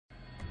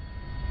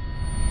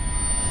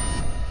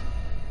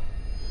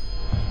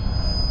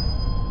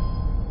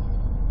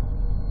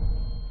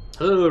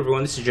Hello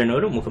everyone, this is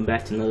Janoda and welcome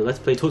back to another Let's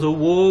Play Total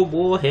War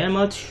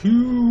Warhammer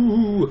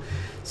 2!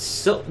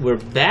 So, we're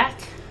back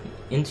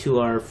into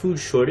our food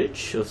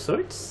shortage of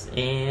sorts,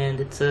 and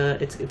it's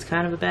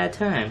kind of a bad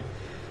time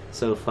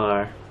so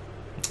far.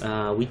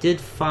 We did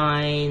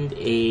find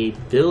a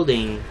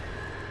building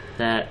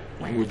that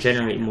will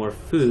generate more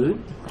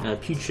food, a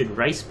putrid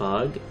rice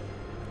bog,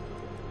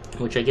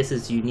 which I guess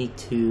is unique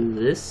to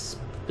this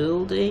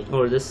building,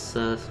 or this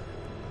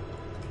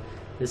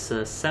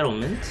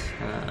settlement.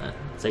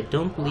 So I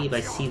don't believe I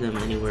see them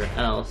anywhere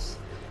else,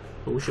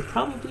 but we should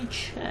probably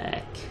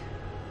check.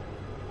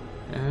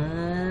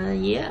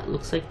 Yeah,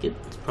 looks like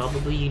it's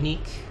probably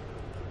unique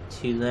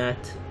to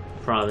that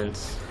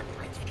province.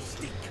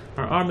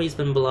 Our army's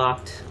been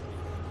blocked.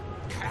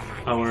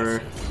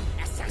 Our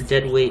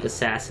deadweight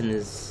assassin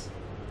is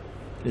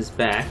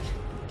back.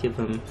 Give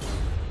him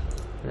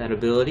that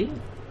ability,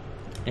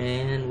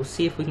 and we'll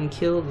see if we can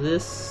kill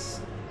this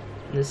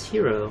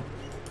hero,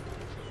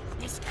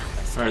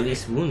 or at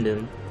least wound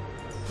him.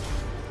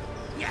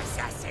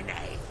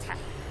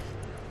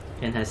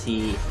 And has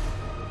he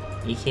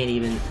can't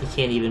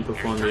even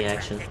perform the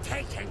action.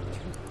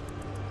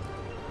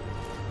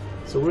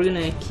 So we're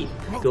gonna keep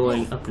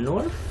going up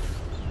north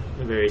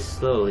very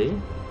slowly,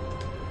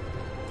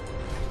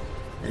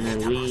 and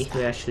then we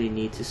actually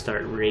need to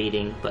start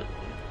raiding, but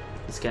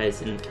this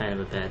guy's in kind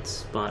of a bad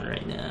spot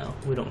right now.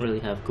 We don't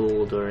really have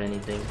gold or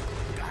anything.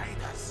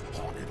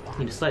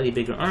 Need a slightly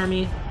bigger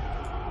army.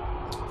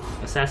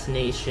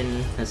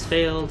 Assassination has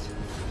failed,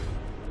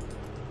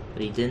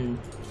 but he didn't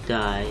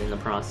die in the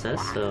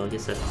process, so I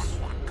guess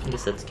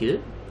that's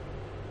good.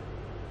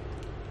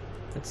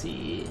 Let's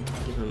see,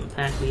 give him a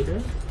pack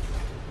leader,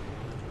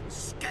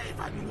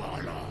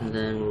 and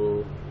then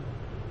we'll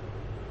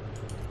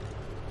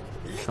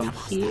come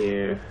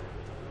here.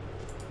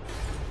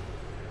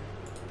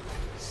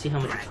 See how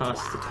much it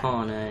costs to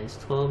colonize.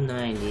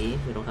 $12.90.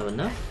 We don't have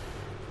enough.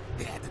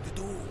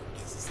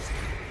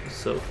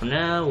 So for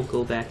now, we'll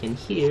go back in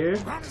here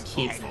to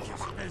keep...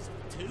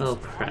 Oh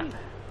crap.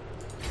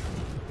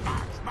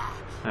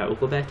 Alright, we'll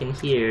go back in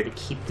here to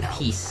keep the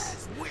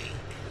peace.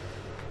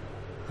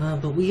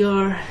 But we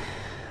are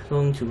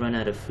going to run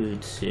out of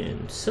food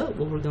soon. So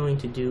what we're going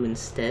to do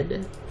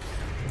instead,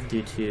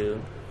 due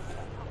to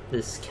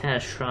this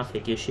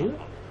catastrophic issue,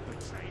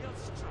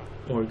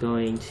 we're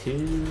going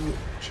to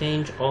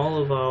change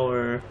all of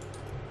our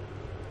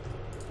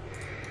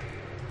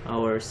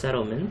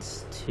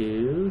settlements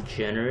to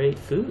generate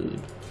food,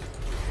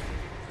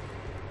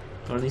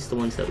 or at least the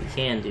ones that we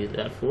can do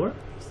that for.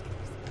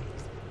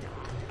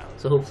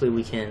 So hopefully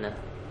we can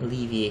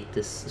alleviate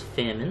this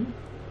famine,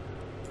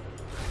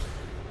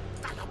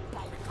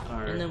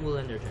 and then we'll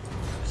end our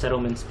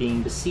settlements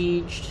being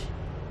besieged,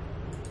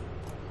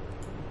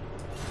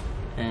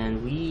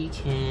 and we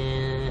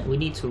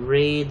need to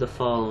raid the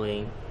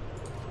following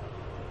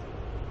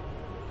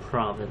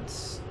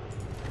province.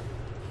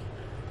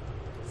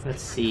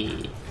 Let's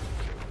see.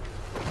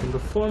 And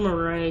perform a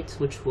rite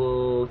which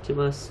will give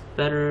us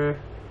better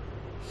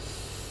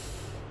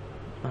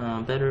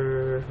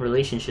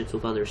relationships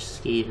with other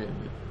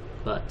Skaven,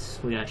 but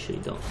we actually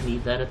don't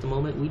need that at the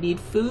moment. We need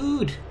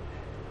food.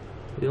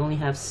 We only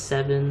have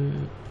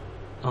 7.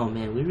 Oh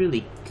man, we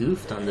really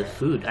goofed on the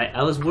food.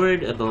 I was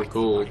worried about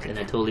gold, and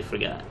I totally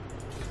forgot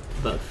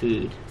about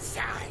food.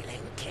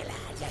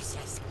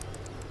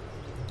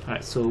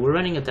 Alright, so we're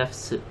running a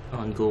deficit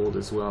on gold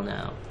as well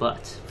now,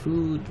 but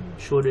food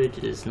shortage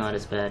is not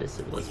as bad as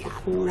it was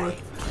before.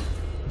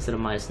 Instead of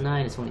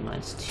 -9, it's only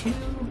 -2.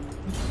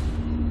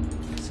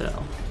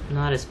 So,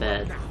 not as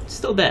bad.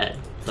 Still bad,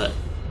 but...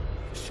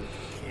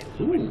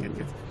 Ooh,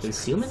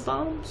 concealment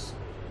bombs?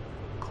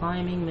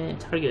 Climbing, man,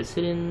 target is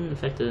hidden,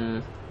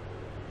 infected...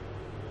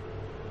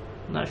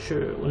 Not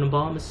sure, when a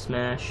bomb is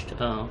smashed,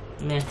 oh,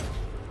 meh.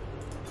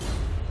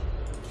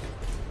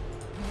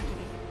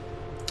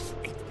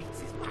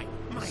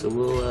 So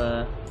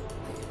we'll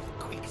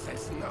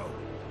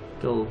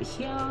go over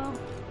here,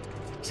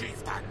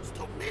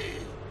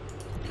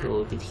 go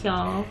over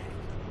here.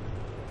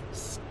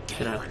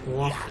 Should I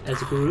walk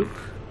as a group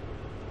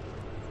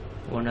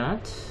or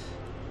not?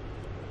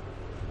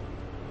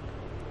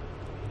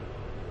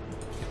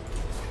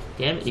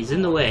 Damn it, he's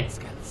in the way.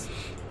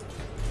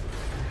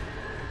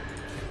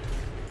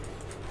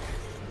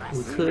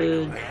 We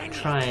could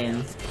try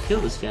and kill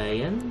this guy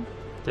again.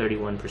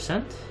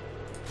 31%.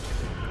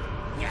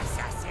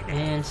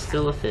 And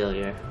still a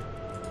failure.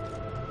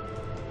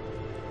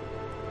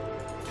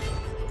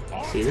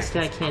 See, this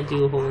guy can't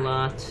do a whole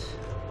lot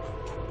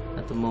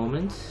at the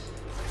moment.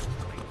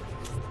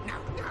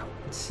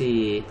 Let's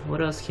see, what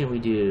else can we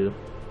do?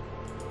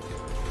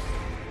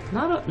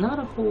 Not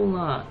a whole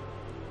lot,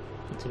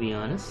 to be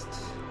honest.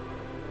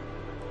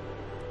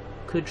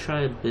 Could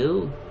try to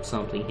build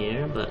something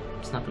here, but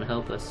it's not going to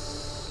help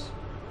us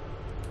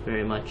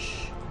very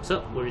much.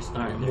 So we're just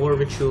more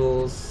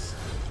rituals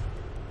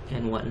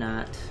and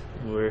whatnot,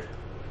 and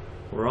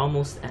we're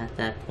almost at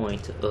that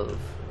point of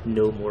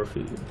no more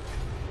food.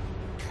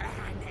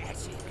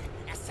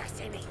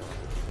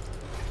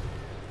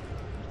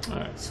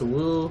 Alright, so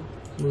we'll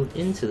move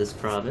into this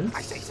province.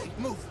 I say,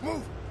 move,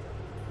 move.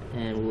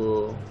 And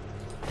we'll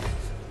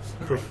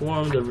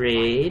perform the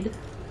raid.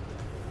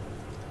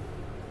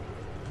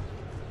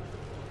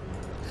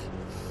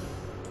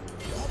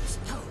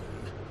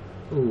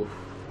 Ooh,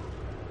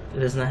 it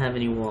does not have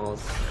any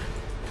walls.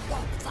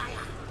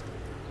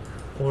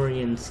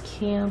 Orion's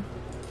camp.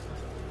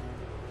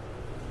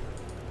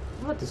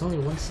 What? There's only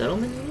one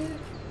settlement here?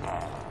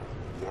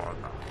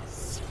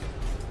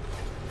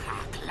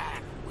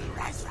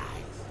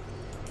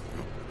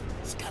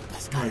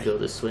 I'm gonna go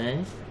this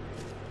way.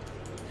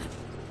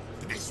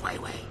 This way.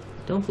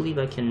 Don't believe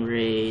I can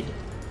raid.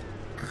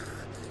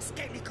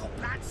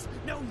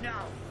 No.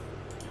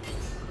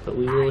 But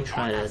we will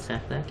try to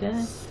attack that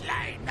guy.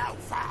 Slay no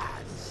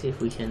fast. See if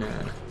we can,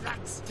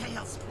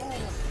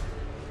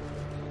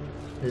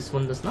 This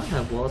one does not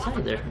have walls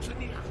either.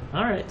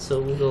 Alright,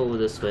 so we'll go over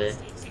this way.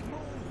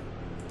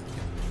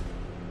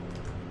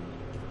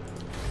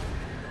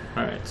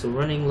 Alright, so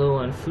running low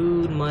on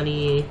food,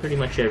 money, pretty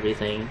much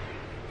everything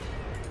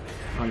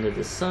under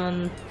the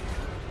sun.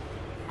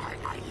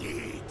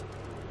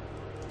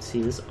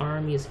 See, this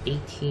army is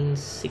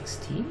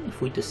 1860.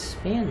 If we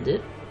disband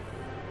it,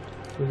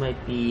 we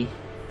might be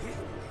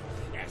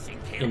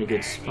in a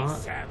good spot.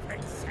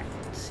 Let's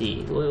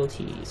see,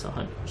 loyalty is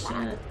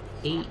 100%.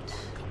 8.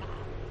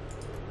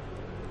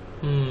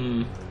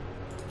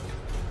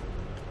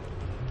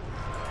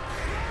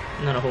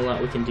 Not a whole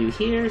lot we can do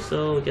here,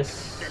 so I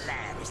guess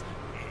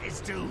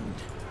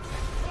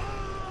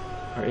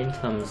our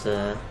income's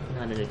not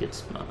in a good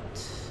spot.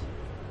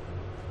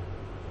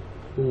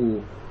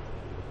 Ooh.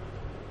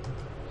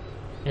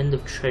 End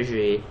of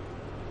treasury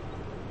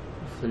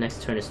for the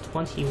next turn is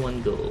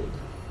 21 gold.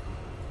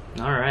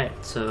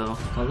 Alright, so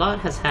a lot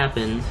has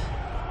happened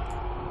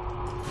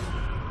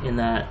in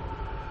that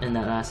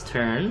last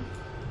turn.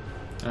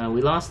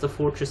 We lost the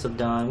Fortress of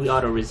Dawn. We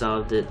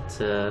auto-resolved it.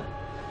 It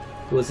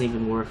wasn't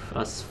even worth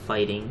us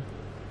fighting.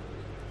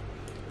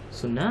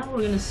 So now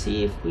we're gonna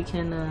see if we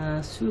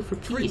can sue for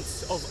peace.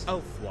 Prince of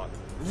Elfwan,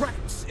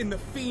 rats in the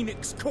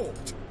Phoenix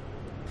Court.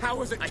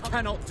 How is it I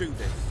cannot do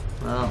this?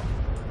 Well,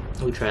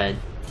 we tried.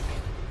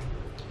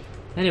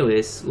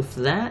 Anyways, with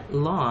that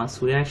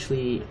loss, we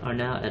actually are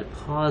now at a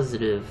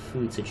positive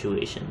food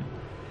situation,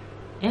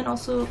 and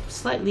also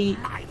slightly,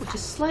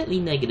 just slightly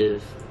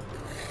negative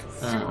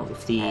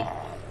with the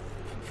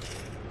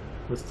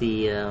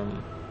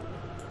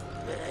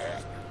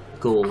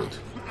gold.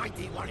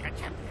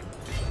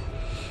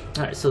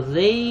 Alright, so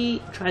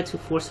they tried to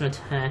force an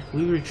attack.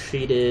 We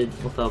retreated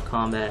without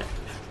combat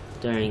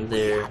during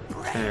their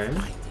turn.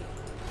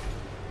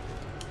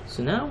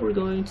 So now we're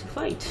going to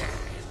fight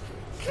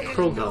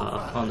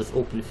Kroga on the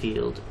open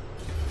field.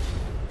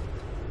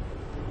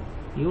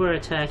 You are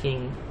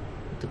attacking.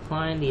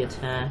 Decline the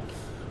attack.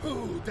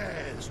 Who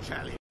dares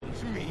challenge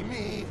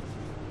me?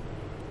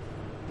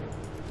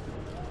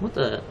 What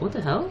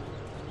the hell?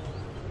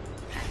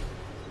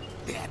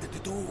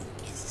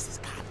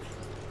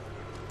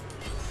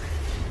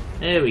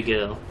 There we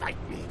go. Fight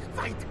me,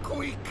 fight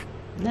quick.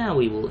 Now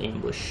we will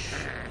ambush.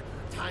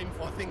 Time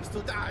for things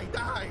to die.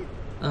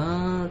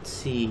 Let's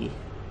see.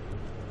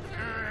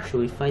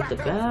 Should we fight the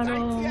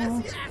battle?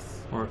 Yes.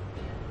 Or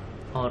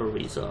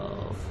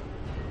auto-resolve?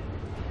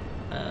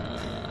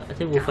 I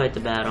think we'll fight the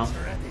battle.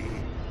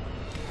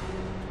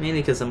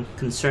 Mainly because I'm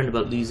concerned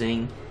about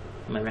losing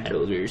my rat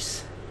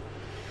ogres.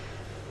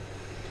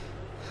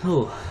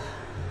 Oh.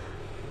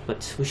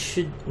 But we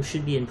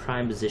should be in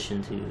prime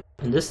position to.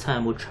 And this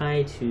time we'll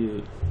try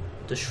to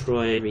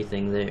destroy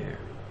everything there.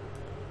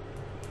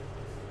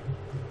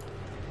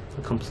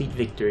 A complete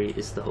victory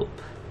is the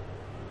hope.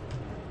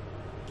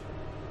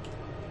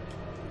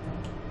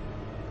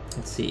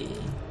 Let's see.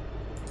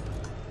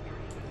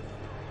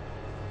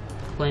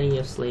 Plenty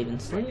of slave and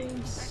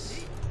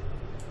slaves.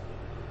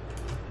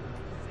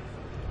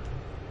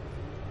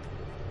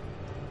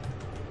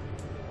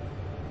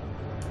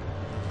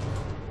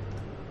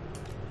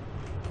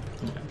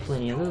 Yeah,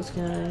 plenty of those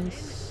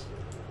guys.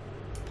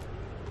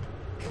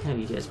 Have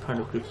you guys part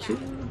of group 2?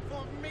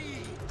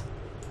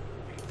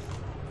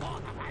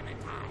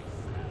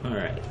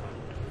 Alright.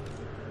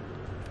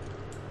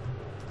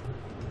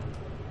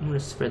 I'm gonna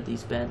spread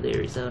these bad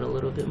layers out a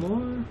little bit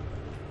more.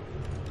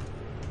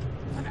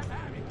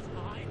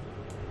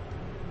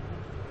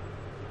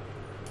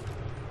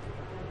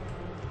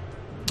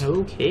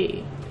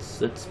 Okay,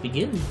 so let's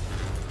begin.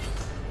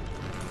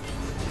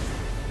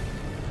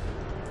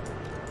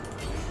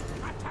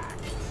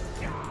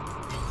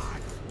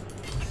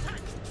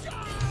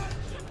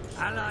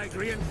 Allied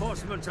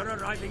reinforcements are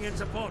arriving in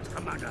support,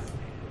 Commander.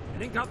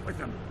 Link up with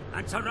them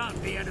and surround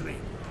the enemy.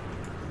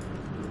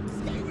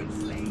 Alright,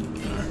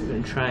 we're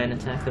gonna try and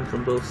attack them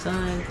from both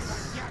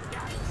sides.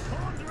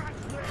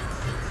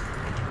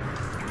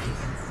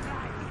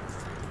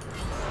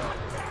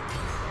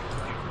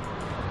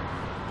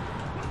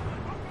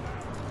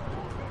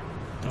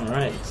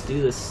 Alright, let's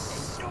do this.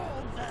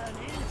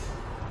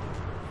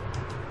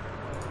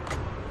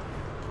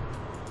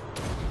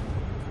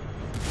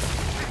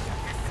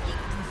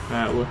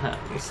 Alright,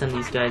 we'll send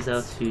these guys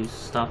out to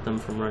stop them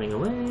from running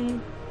away.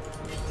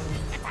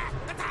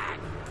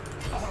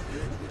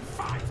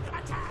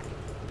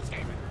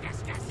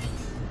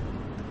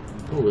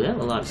 Oh, they have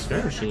a lot of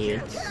skirmishing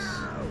units.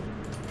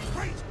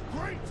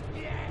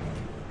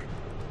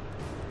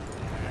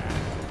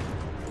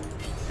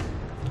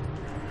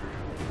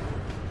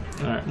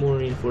 Alright, more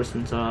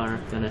reinforcements are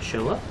gonna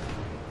show up.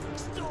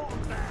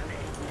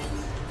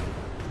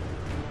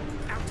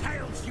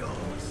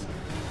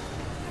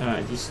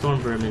 Alright, these storm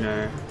vermin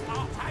are...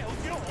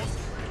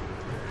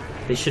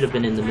 They should have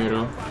been in the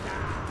middle.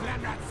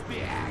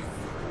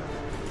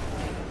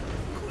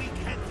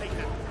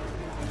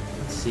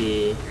 Let's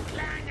see...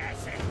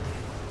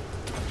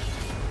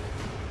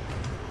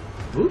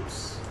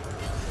 Oops.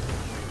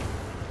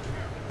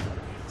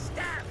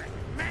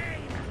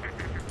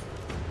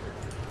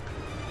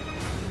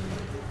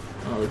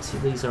 Oh, let's see,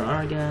 these are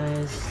our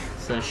guys.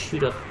 So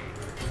shoot up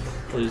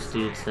those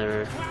dudes that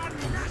are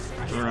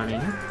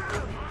running.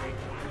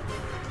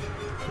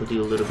 We'll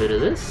do a little bit of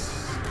this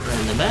right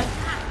in the back.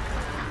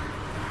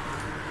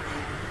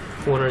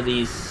 Corner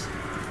these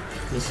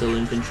missile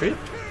infantry.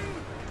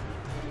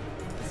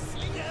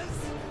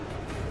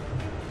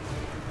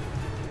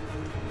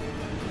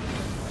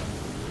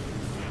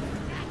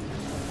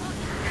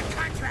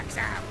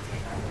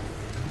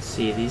 Let's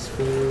see, these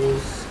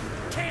fools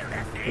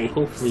will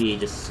hopefully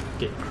just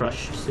get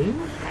crushed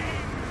soon.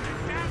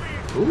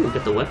 Ooh, we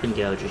got the weapon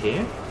gouger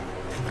here.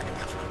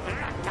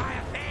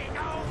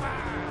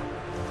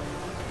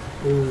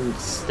 Ooh,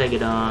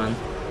 Stegadon.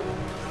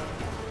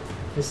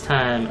 This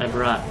time I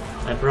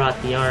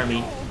brought the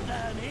army.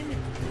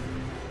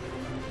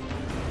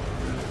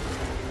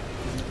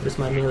 Where's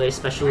my melee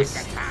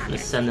specialist?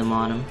 Let's send them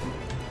on him.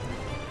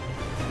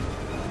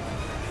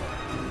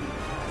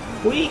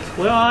 Queek,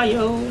 where are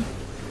you?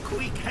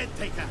 Quick head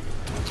taker.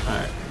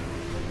 Alright,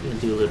 I'm gonna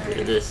do a little bit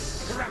of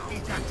this.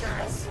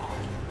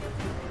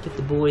 Get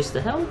the boys to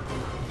help.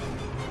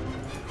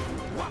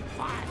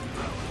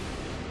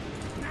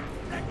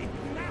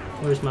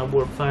 Where's my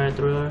warp fire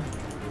thrower?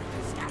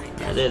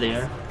 Yeah, there they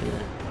are.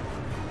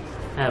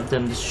 Have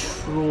them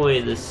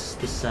destroy this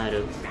side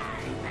of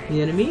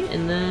the enemy,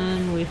 and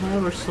then we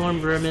have our storm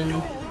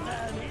vermin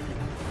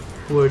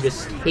who are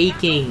just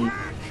taking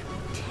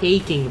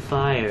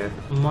fire.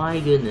 My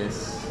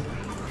goodness.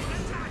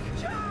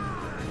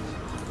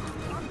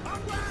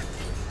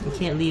 We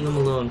can't leave them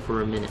alone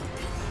for a minute.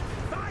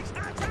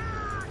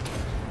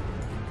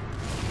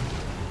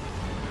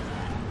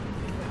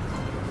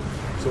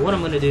 So what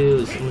I'm gonna do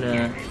is I'm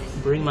gonna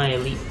bring my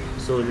elite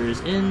soldiers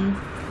in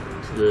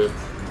to the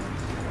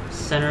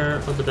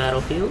center of the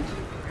battlefield.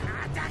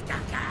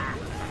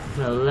 I'm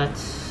gonna let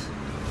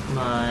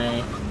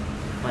my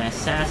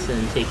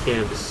assassin take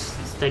care of the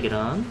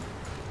Stegadon.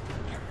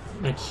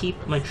 I'm gonna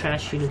keep my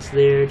trash units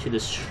there to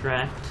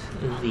distract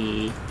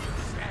the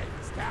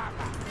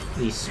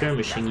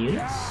skirmishing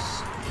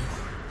units.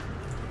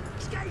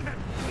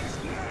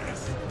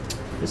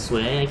 This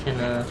way I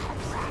can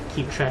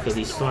keep track of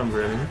these storm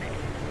vermin.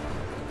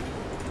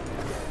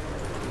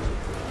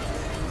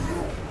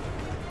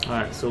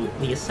 Alright, so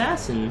the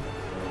assassin...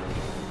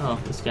 Oh,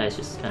 this guy's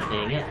just kind of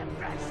hanging out.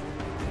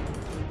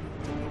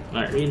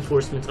 Alright,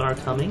 reinforcements are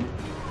coming.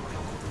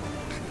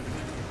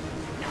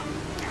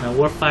 Now,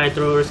 warp fire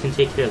throwers can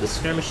take care of the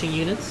skirmishing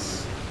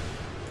units.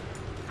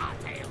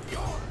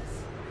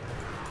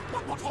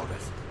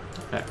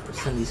 Alright, we'll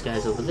send these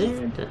guys over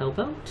there to help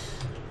out.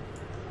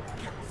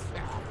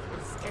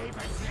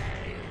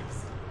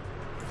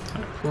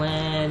 Alright,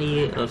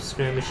 plenty of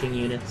skirmishing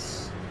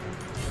units.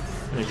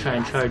 I'm gonna try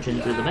and charge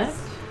in through the back.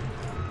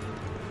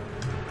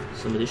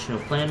 Some additional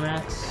plan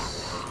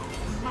rats.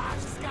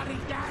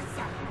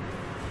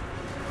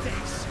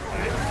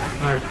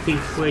 Alright, Queek,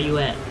 where you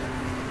at?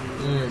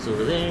 It's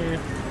over there.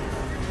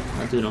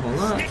 Not doing a whole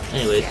lot.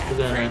 Anyways, we're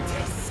gonna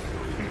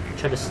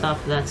try to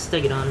stop that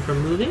Stegadon from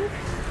moving.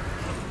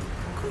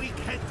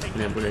 And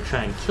then we're gonna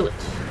try and kill it.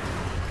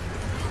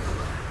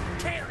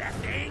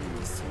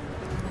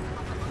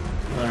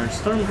 Our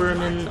storm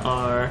vermin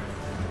are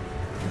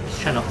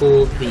just trying to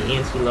hold the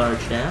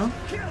anti-large down.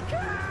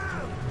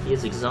 He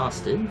is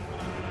exhausted.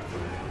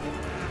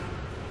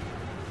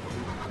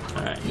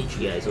 Alright, need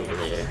you guys over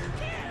there.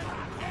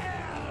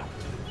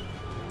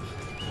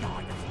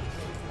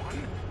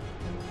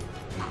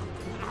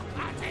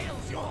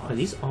 Are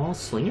these all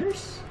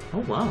slingers? Oh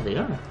wow, they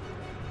are.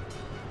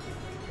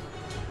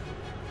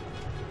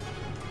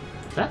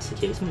 If that's the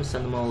case, I'm gonna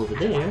send them all over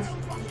there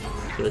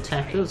to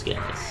attack those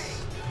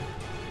guys.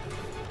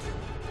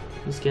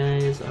 These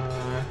guys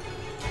are...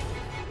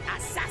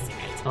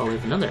 Oh, we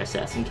have another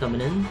assassin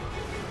coming in.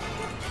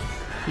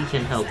 He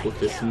can help with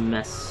this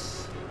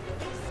mess.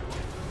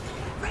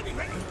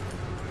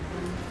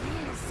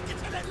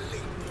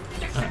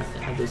 Alright, I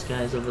have those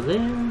guys over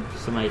there,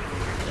 so my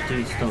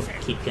dudes don't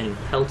keep getting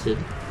pelted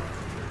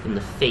in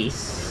the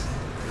face.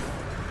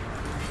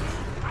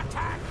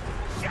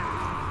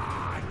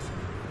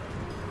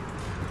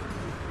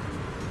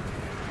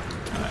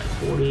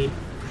 Alright,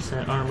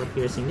 40% armor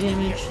piercing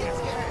damage.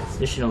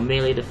 Additional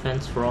melee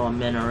defense for all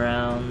men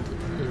around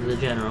the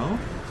general.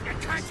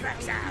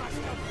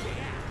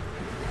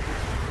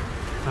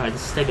 Alright, the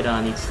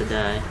Stegodon needs to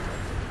die.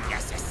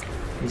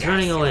 He's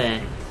running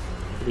away.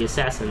 The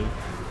assassin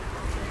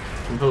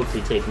can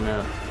hopefully take him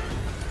out.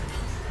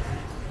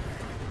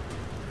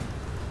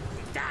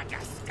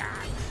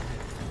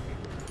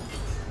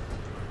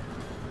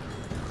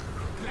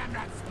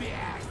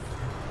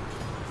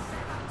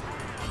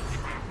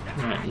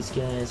 Alright, these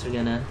guys are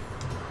gonna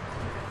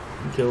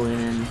go in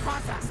and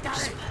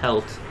just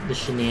pelt the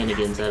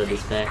shenanigans out of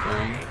this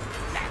backline.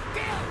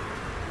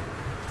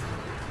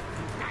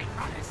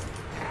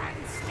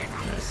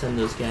 Alright, send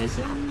those guys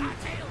in.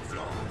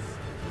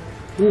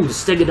 Ooh, the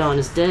Stegodon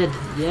is dead!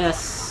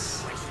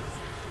 Yes!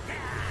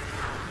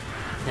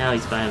 Now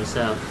he's by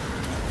himself.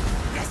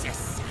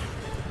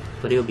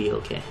 But he'll be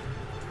okay.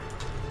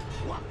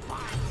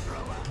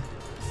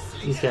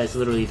 These guys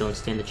literally don't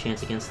stand a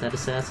chance against that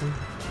assassin.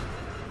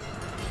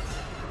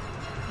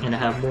 And I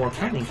have more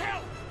coming.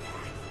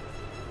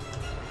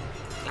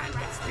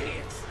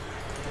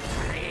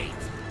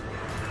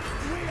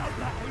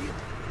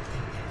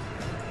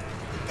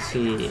 Let's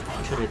see,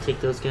 try to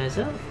take those guys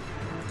out.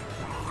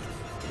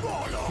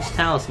 This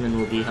talisman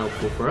will be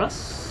helpful for us,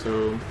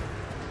 so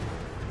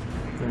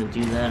I'm gonna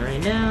do that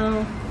right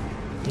now.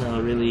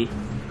 That'll really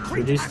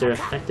reduce their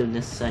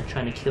effectiveness at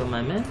trying to kill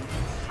my men.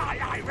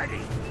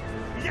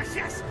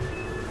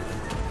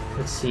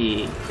 Let's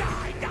see.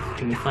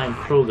 Can we find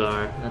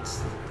Krogar?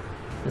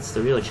 That's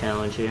the real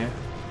challenge here.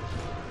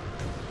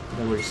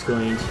 Then we're just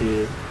going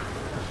to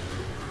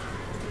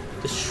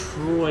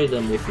destroy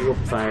them with warp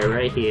fire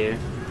right here.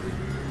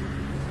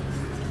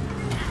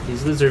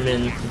 These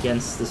lizardmen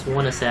against this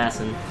one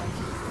assassin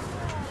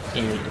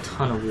and a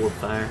ton of warp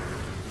fire.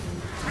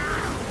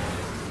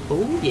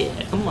 Oh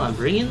yeah, come on,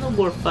 bring in the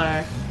warp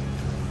fire.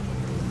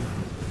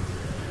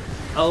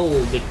 Oh,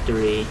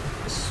 victory.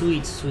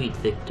 Sweet, sweet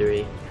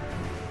victory.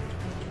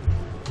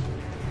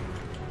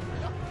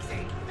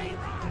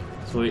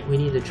 So we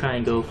need to try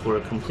and go for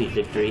a complete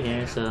victory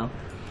here, so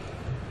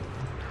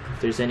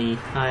if there's any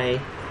high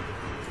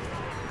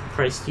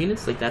priced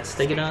units like that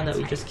Stegodon that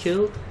we just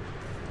killed,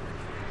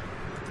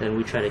 then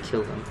we try to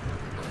kill them.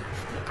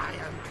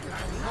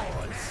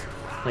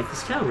 Like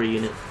this cavalry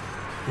unit,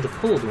 the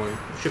cold one,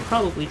 should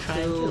probably try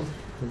and kill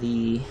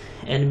the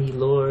enemy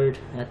lord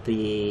at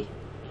the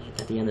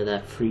end of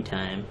that free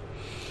time.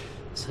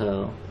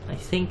 So I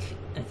think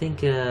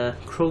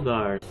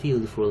Krogar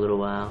field for a little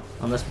while,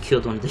 unless we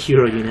killed one of the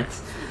hero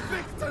units.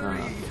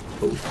 But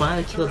we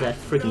finally killed that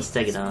freaking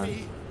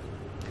Stegodon.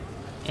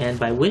 And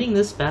by winning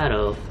this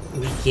battle,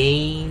 we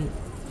gain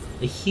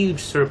a huge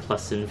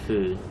surplus in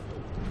food.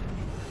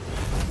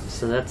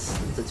 So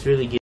that's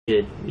really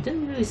good. We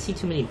didn't really see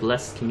too many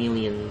blessed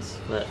chameleons,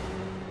 but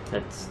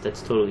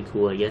that's totally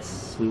cool, I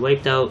guess. We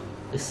wiped out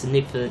a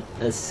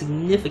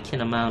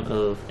significant amount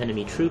of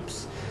enemy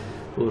troops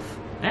with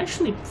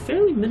actually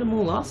fairly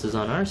minimal losses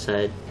on our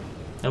side.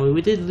 I mean,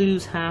 we did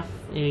lose half.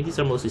 I mean, these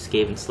are mostly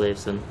Skaven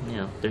slaves, and you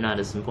know they're not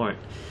as important.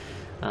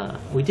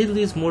 We did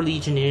lose more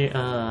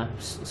Legionnaire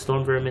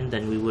Storm Vermin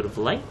than we would have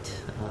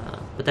liked,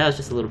 but that was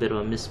just a little bit of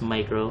a miss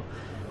micro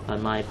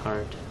on my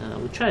part.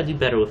 We'll try to do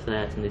better with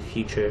that in the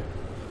future.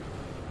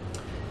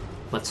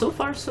 But so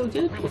far, so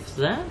good with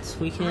that.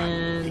 We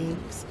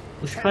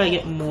should probably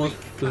get more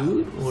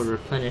food or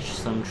replenish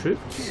some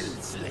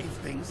troops.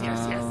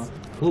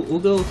 We'll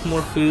go with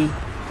more food,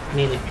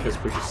 mainly because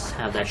we just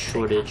have that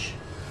shortage.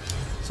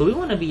 So we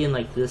want to be in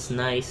like this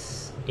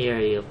nice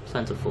area of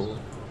plentiful.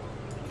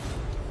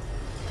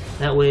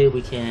 That way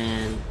we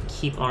can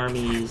keep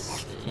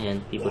armies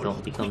and people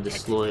don't become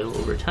disloyal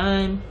over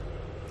time.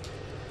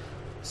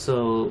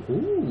 So,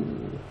 ooh,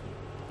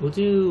 we'll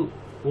do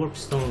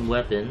Warpstone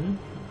Weapon.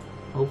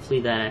 Hopefully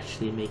that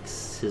actually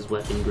makes his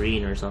weapon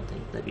green or something.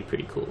 That'd be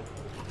pretty cool.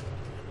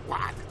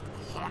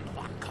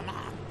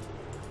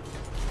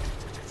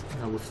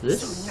 With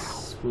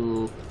this,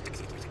 we'll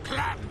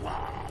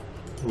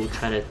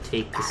try to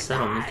take the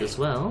settlement as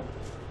well.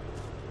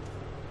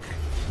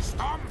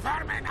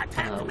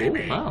 Oh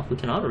wow, we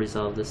can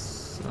auto-resolve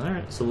this.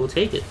 Alright, so we'll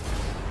take it.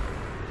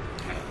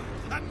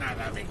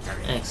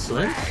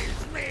 Excellent.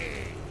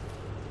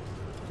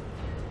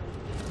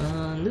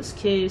 In this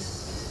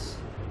case,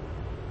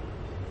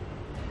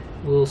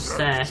 we'll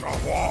sack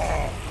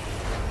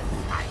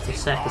the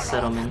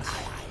settlement.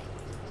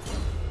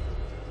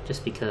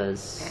 Just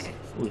because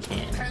we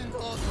can.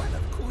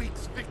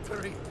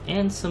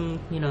 And some,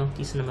 you know,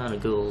 decent amount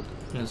of gold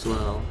as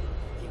well.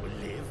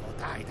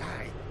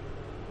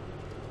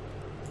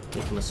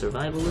 Make him a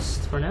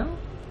survivalist for now.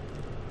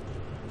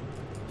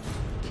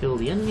 Kill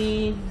the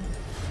enemy.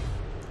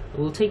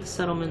 We'll take the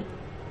settlement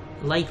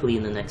likely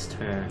in the next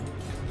turn.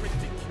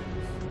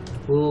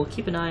 We'll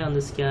keep an eye on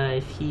this guy.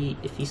 If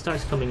he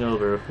starts coming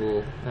over,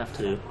 we'll have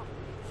to,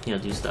 you know,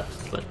 do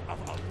stuff. But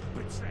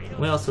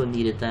we also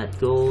needed that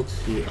gold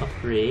to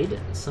upgrade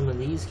some of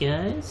these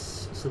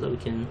guys so that we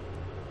can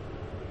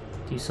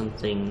do some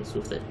things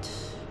with it.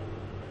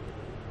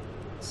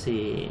 Let's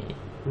see.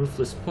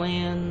 Ruthless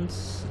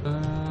plans.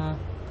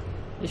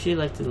 usually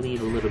like to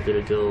leave a little bit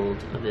of gold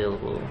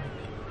available.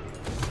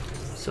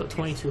 So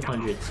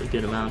 2,200 is a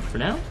good amount for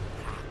now.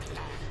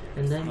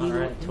 And then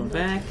we're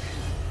back.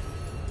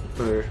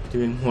 We're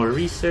doing more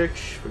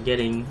research. We're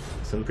getting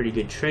some pretty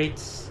good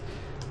traits.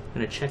 I'm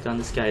gonna check on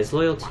this guy's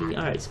loyalty.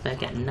 Alright, it's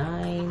back at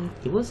 9.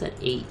 He was at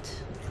 8,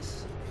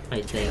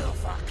 I think.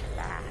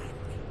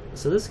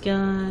 So this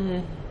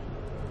guy,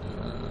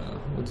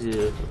 we'll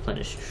do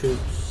replenish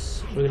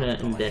troops. We're gonna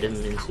embed him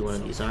into one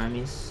of these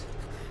armies.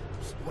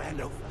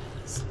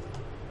 Let's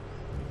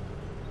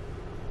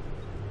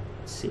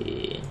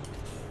see.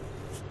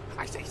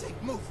 I say,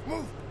 move,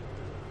 move.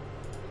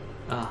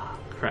 Ah,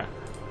 crap.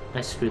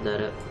 I screwed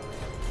that up.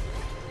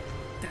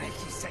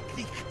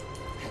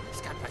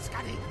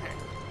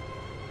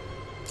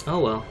 Oh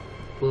well.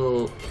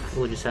 We'll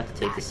just have to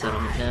take the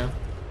settlement now.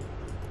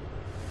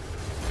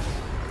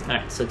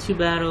 Alright, so 2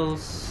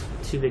 battles,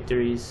 2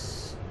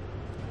 victories.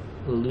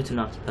 We'll loot and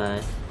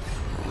occupy.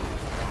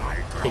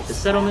 Take the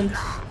settlement.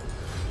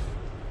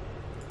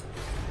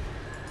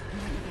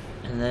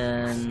 And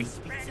then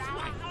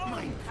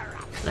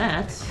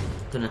that's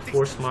gonna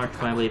force march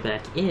my way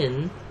back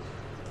in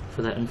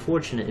for that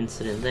unfortunate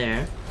incident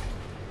there.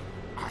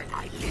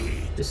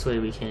 This way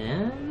we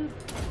can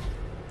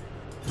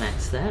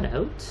max that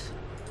out.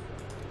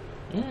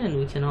 And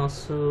we can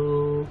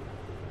also,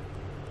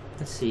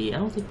 let's see, I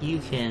don't think you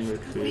can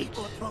recruit.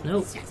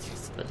 Nope,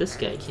 but this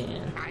guy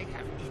can.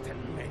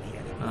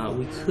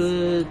 We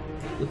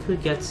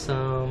could get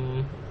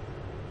some.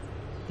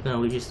 No,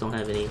 we just don't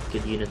have any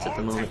good units at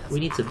the moment. We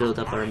need to build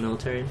up our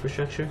military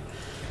infrastructure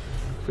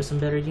for some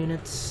better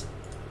units.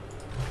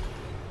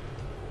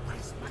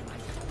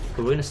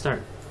 But we're gonna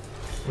start.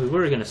 We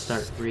were gonna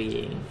start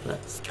raiding, but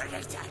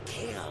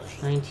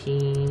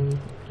 19,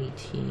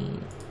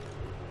 18.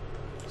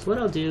 So what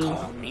I'll do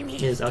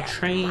is I'll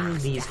train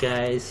these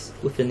guys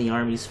within the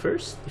armies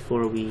first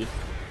before we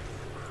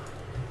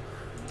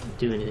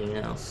do anything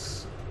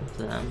else with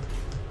them.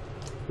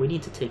 We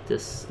need to take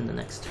this in the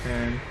next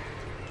turn,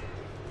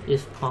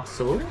 if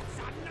possible.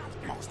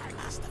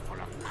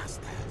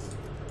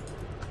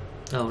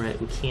 Oh right,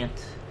 we can't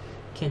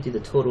do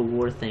the total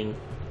war thing,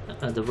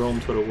 the Rome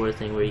total war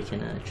thing where you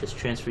can just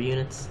transfer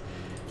units.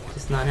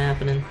 Just not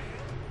happening.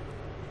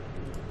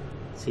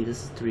 See,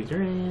 this is 3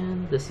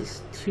 grand, this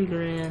is 2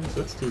 grand, so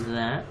let's do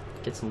that.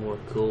 Get some more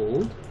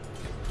gold.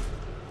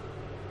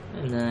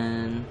 And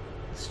then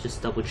let's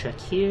just double check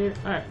here.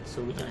 Alright,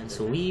 so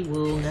we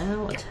will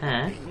now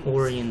attack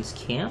Orion's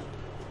camp.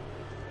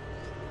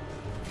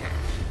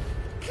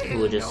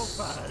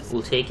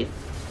 We'll take it.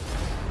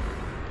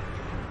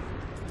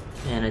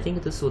 And I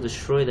think this will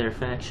destroy their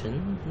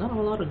faction. Not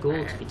a lot of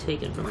gold to be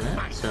taken from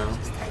that, so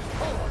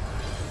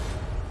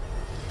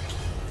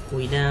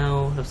we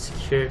now have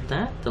secured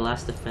that. The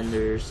last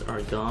defenders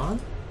are gone.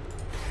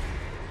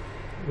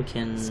 We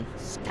can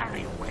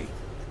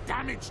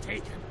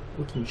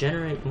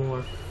generate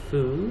more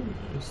food.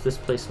 This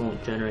place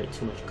won't generate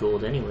too much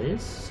gold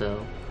anyways,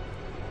 so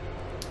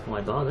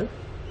why bother?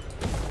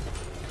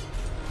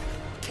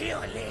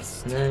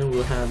 And then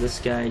we'll have this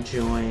guy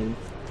join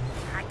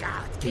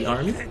the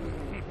army,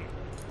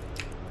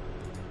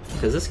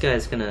 because this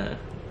guy's gonna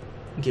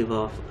give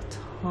off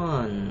a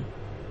ton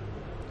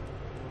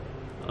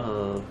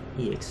of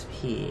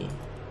EXP.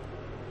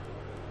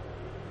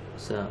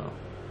 So,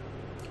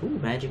 ooh,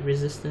 magic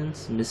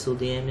resistance, missile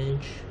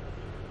damage.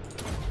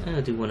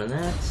 I'll do one of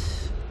that,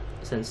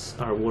 since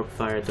our warp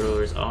fire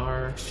throwers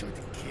are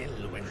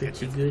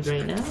pretty good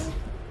right now.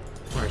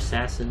 Our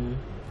assassin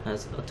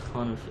has a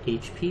ton of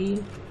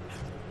HP.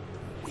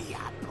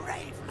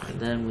 And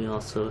then we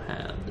also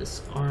have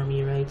this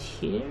army right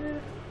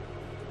here.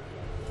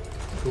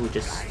 We'll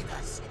just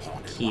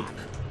keep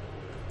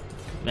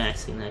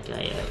maxing that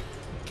guy out.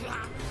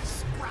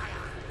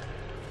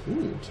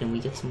 Ooh, can we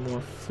get some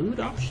more food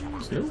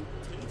options? Nope.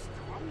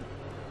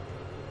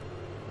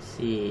 Let's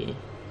see.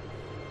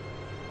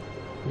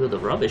 Go the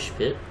rubbish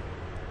pit.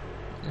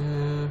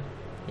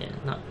 Yeah,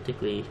 not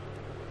particularly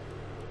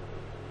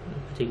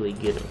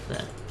good with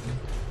that.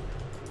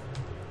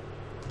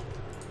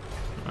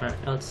 Alright,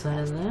 outside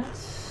of that,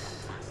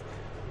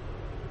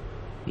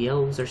 the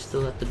elves are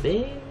still at the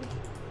bay.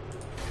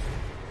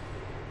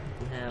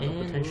 We have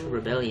a potential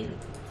rebellion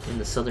in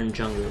the southern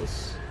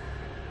jungles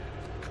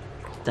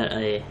that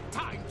I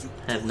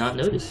have not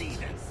noticed.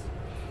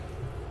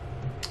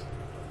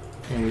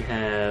 And we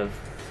have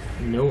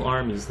no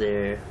armies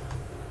there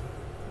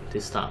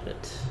to stop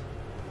it.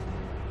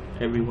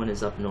 Everyone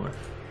is up north.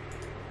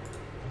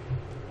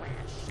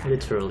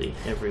 Literally,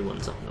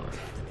 everyone's up north.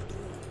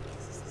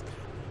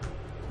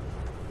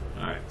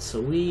 Alright, so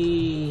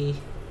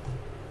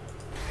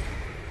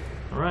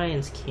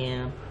Orion's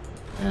camp,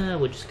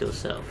 we'll just go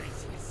south.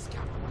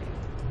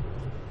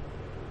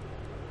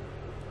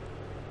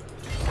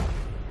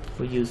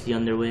 We'll use the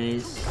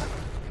underways.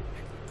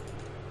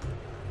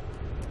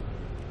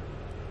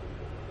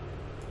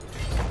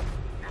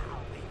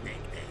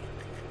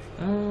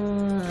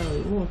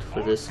 We won't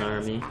for this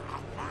army.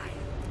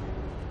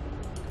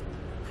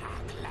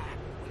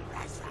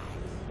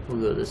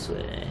 We'll go this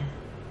way.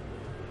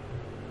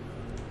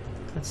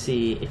 Let's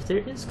see, if there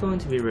is going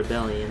to be a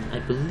rebellion, I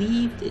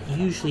believe it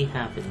usually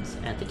happens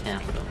at the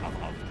capital.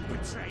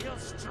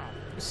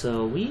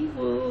 So we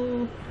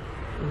will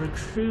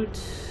recruit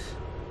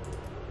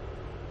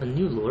a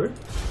new lord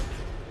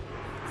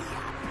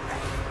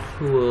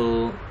who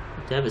will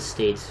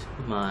devastate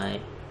my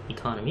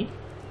economy.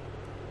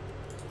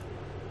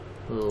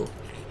 We'll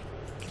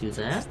do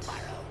that.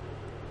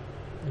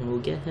 And we'll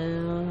get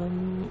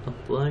him a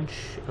bunch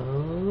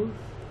of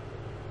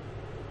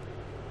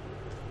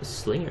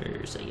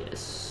slingers, I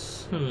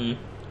guess.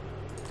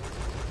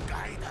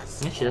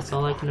 Actually, that's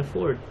all I can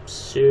afford.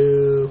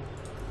 So,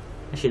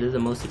 actually, they're the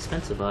most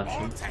expensive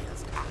option.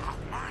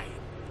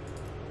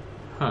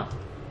 Huh.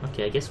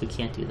 Okay, I guess we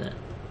can't do that.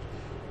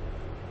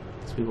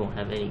 Because we won't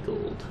have any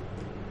gold.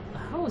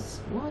 How is...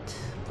 what?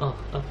 Oh,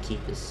 upkeep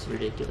is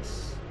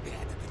ridiculous.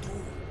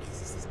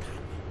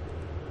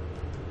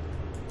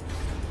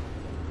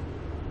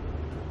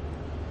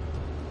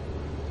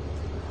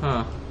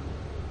 Huh.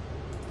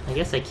 I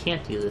guess I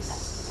can't do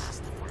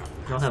this.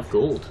 I don't have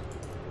gold.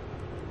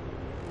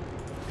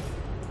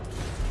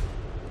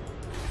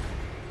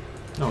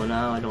 Oh,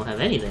 now I don't have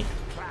anything.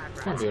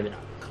 God damn it.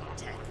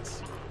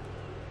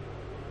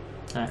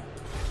 Alright.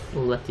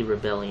 We'll let the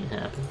rebellion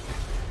happen.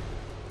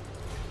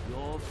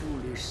 Your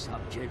foolish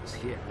subjects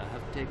here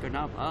have taken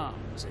up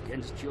arms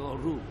against your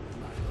rule,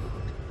 my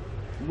lord.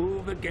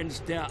 Move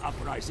against their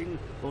uprising,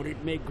 or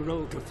it may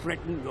grow to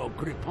threaten your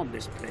grip on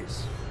this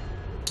place.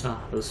 Ah,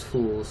 those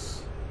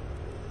fools.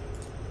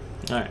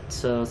 Alright,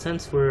 so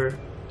since we're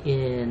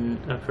in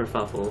a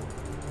kerfuffle,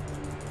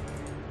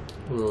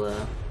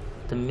 we'll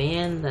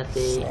demand that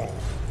they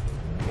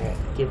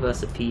give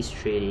us a peace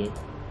treaty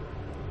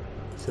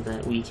so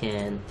that we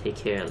can take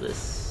care of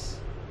this.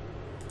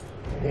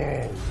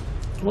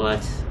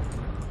 What?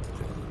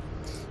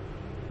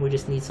 We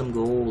just need some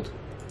gold.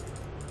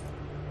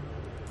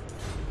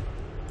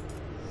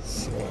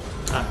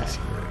 Alright.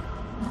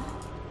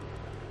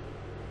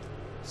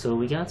 So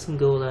we got some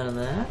gold out of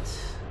that.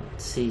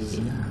 Let's see.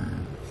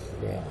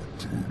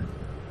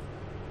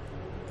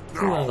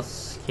 Who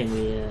else can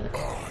we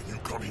you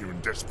come here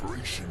in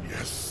desperation,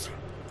 yes?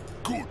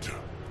 Good.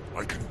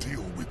 I can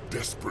deal with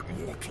desperate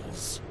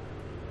mortals.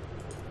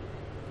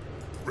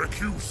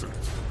 Recusant.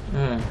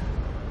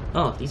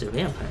 Oh, these are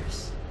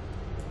vampires.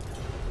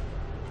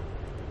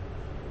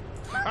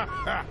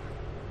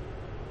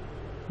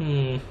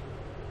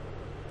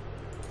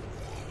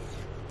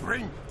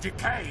 Bring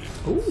decay.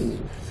 Ooh.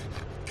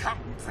 Come,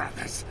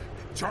 brothers.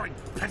 Join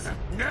peasant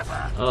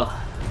never.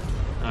 Oh.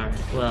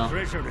 Alright, well.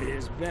 Treasury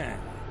is bad.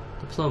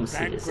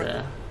 Diplomacy is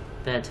a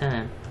bad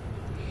time.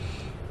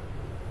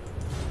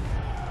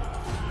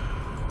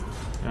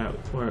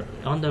 Alright, we're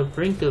on the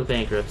brink of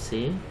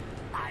bankruptcy.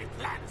 My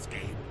plans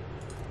game.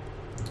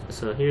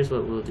 So here's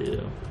what we'll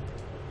do.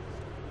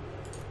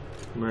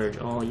 Merge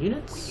all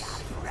units.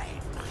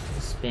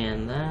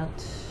 Expand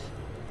that.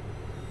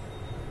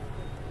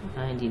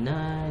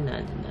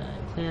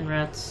 99 clan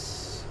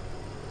rats.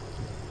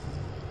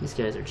 These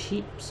guys are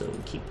cheap, so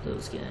we'll keep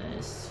those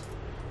guys.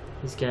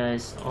 These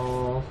guys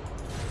all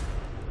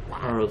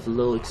are of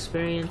low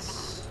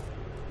experience.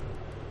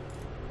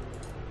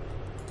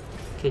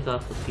 Kick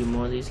off a few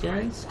more of these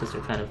guys because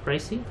they're kind of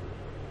pricey.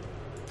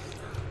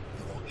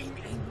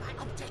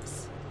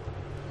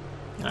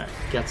 Alright,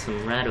 got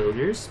some rat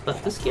ogres,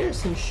 but this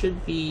garrison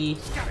should be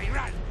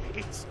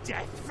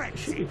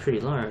pretty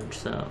large,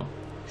 so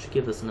should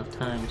give us enough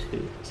time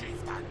to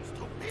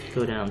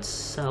go down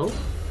south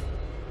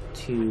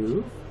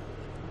to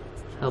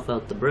help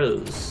out the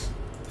bros.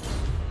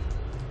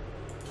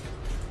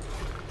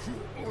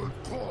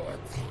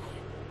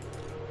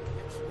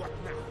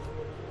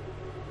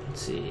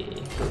 Let's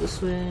see, go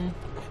this way.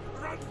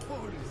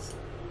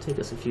 Take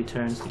us a few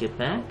turns to get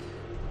back.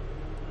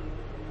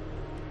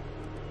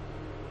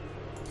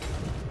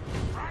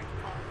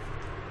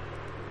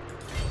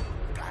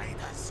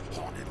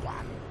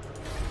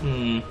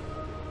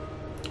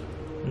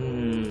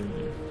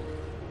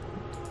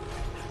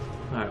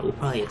 Alright, we'll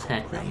probably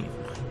attack them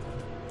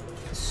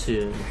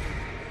soon.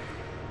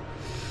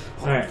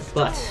 Alright,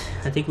 but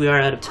I think we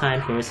are out of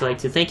time here, so I'd like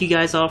to thank you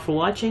guys all for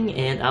watching,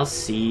 and I'll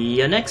see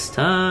you next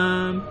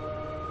time!